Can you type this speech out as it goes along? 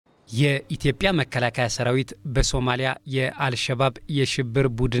የኢትዮጵያ መከላከያ ሰራዊት በሶማሊያ የአልሸባብ የሽብር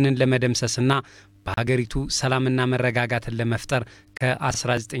ቡድንን ለመደምሰስና በሀገሪቱ ሰላምና መረጋጋትን ለመፍጠር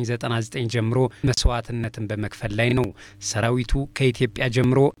ከ1999 ጀምሮ መስዋዕትነትን በመክፈል ላይ ነው። ሰራዊቱ ከኢትዮጵያ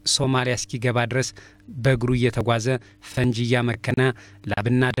ጀምሮ ሶማሊያ እስኪገባ ድረስ በእግሩ እየተጓዘ ፈንጂ እያመከነ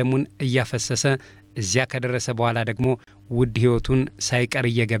ላብና ደሙን እያፈሰሰ እዚያ ከደረሰ በኋላ ደግሞ ውድ ህይወቱን ሳይቀር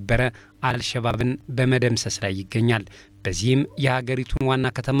እየገበረ አልሸባብን በመደምሰስ ላይ ይገኛል። በዚህም የሀገሪቱን ዋና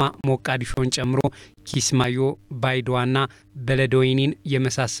ከተማ ሞቃዲሾን ጨምሮ ኪስማዮ፣ ባይዶዋና በለዶይኒን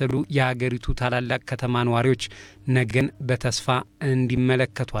የመሳሰሉ የሀገሪቱ ታላላቅ ከተማ ነዋሪዎች ነገን በተስፋ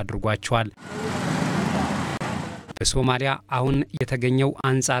እንዲመለከቱ አድርጓቸዋል። በሶማሊያ አሁን የተገኘው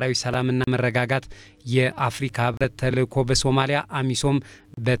አንፃራዊ ሰላምና መረጋጋት የአፍሪካ ህብረት ተልእኮ በሶማሊያ አሚሶም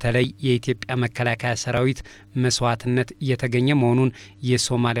በተለይ የኢትዮጵያ መከላከያ ሰራዊት መስዋዕትነት የተገኘ መሆኑን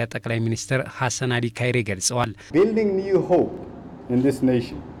የሶማሊያ ጠቅላይ ሚኒስትር ሐሰን አሊ ካይሬ ገልጸዋል። Building new hope in this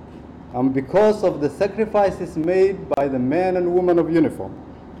nation and because of the sacrifices made by the men and women of uniform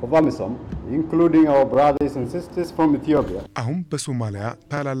of AMISOM including our brothers and sisters from Ethiopia አሁን በሶማሊያ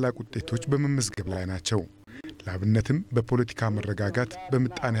ታላላቅ ውጤቶች በመመዝገብ ላይ ናቸው። ላብነትም በፖለቲካ መረጋጋት፣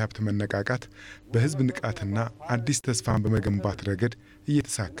 በምጣኔ ሀብት መነቃቃት፣ በህዝብ ንቃትና አዲስ ተስፋን በመገንባት ረገድ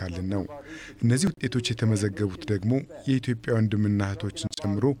እየተሳካልን ነው። እነዚህ ውጤቶች የተመዘገቡት ደግሞ የኢትዮጵያ ወንድምና እህቶችን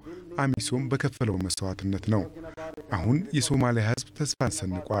ጨምሮ አሚሶም በከፈለው መስዋዕትነት ነው። አሁን የሶማሊያ ህዝብ ተስፋን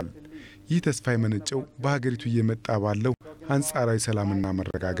ሰንቋል። ይህ ተስፋ የመነጨው በሀገሪቱ እየመጣ ባለው አንፃራዊ ሰላምና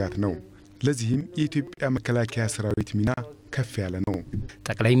መረጋጋት ነው። ለዚህም የኢትዮጵያ መከላከያ ሰራዊት ሚና ከፍ ያለ ነው።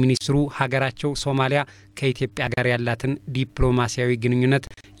 ጠቅላይ ሚኒስትሩ ሀገራቸው ሶማሊያ ከኢትዮጵያ ጋር ያላትን ዲፕሎማሲያዊ ግንኙነት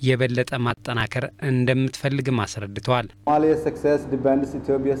የበለጠ ማጠናከር እንደምትፈልግ አስረድተዋል።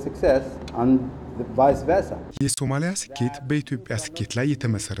 የሶማሊያ ስኬት በኢትዮጵያ ስኬት ላይ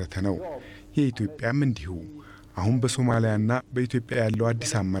የተመሰረተ ነው። የኢትዮጵያም እንዲሁ። አሁን በሶማሊያና በኢትዮጵያ ያለው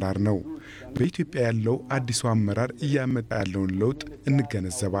አዲስ አመራር ነው። በኢትዮጵያ ያለው አዲሱ አመራር እያመጣ ያለውን ለውጥ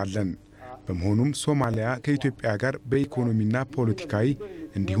እንገነዘባለን። በመሆኑም ሶማሊያ ከኢትዮጵያ ጋር በኢኮኖሚና ፖለቲካዊ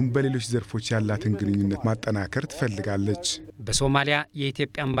እንዲሁም በሌሎች ዘርፎች ያላትን ግንኙነት ማጠናከር ትፈልጋለች። በሶማሊያ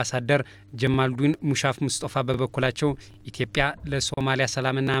የኢትዮጵያ አምባሳደር ጀማልዱን ሙሻፍ ሙስጠፋ በበኩላቸው ኢትዮጵያ ለሶማሊያ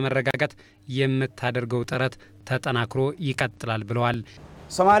ሰላምና መረጋጋት የምታደርገው ጥረት ተጠናክሮ ይቀጥላል ብለዋል።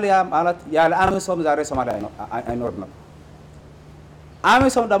 ሶማሊያ ማለት ያለ አሚሶም ዛሬ ሶማሊያ አይኖርም።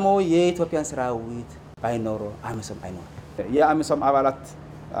 አሚሶም ደግሞ የኢትዮጵያን ሰራዊት ባይኖር አሚሶም አይኖር። የአሚሶም አባላት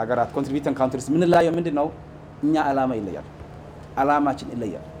አገራት ኮንትሪቢዩቲንግ ካንትሪስ ምን ላይ ምንድነው? እኛ አላማ ይለያል። አላማችን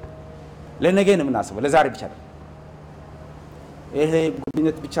ይለያል። ለነገ ነው የምናስበው፣ ለዛሬ ብቻ አይደለም። ይሄ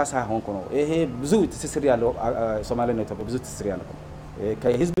ጉብኝት ብቻ ሳይሆን ነው። ይሄ ብዙ ትስስር ያለው ሶማሊያ ነው። ኢትዮጵያ ብዙ ትስስር ያለው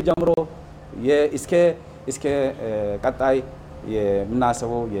ከህዝብ ጀምሮ እስከ ቀጣይ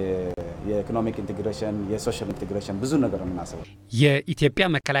የምናስበው የኢኮኖሚክ ኢንቴግሬሽን የሶሻል ኢንቴግሬሽን ብዙ ነገር የምናስበው። የኢትዮጵያ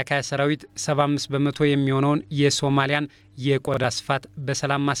መከላከያ ሰራዊት 75% የሚሆነውን የሶማሊያን የቆዳ ስፋት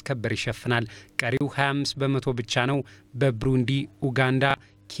በሰላም ማስከበር ይሸፍናል። ቀሪው 25% ብቻ ነው በብሩንዲ፣ ኡጋንዳ፣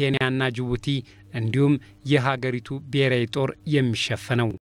 ኬንያና ጅቡቲ እንዲሁም የሀገሪቱ ብሔራዊ ጦር የሚሸፈነው።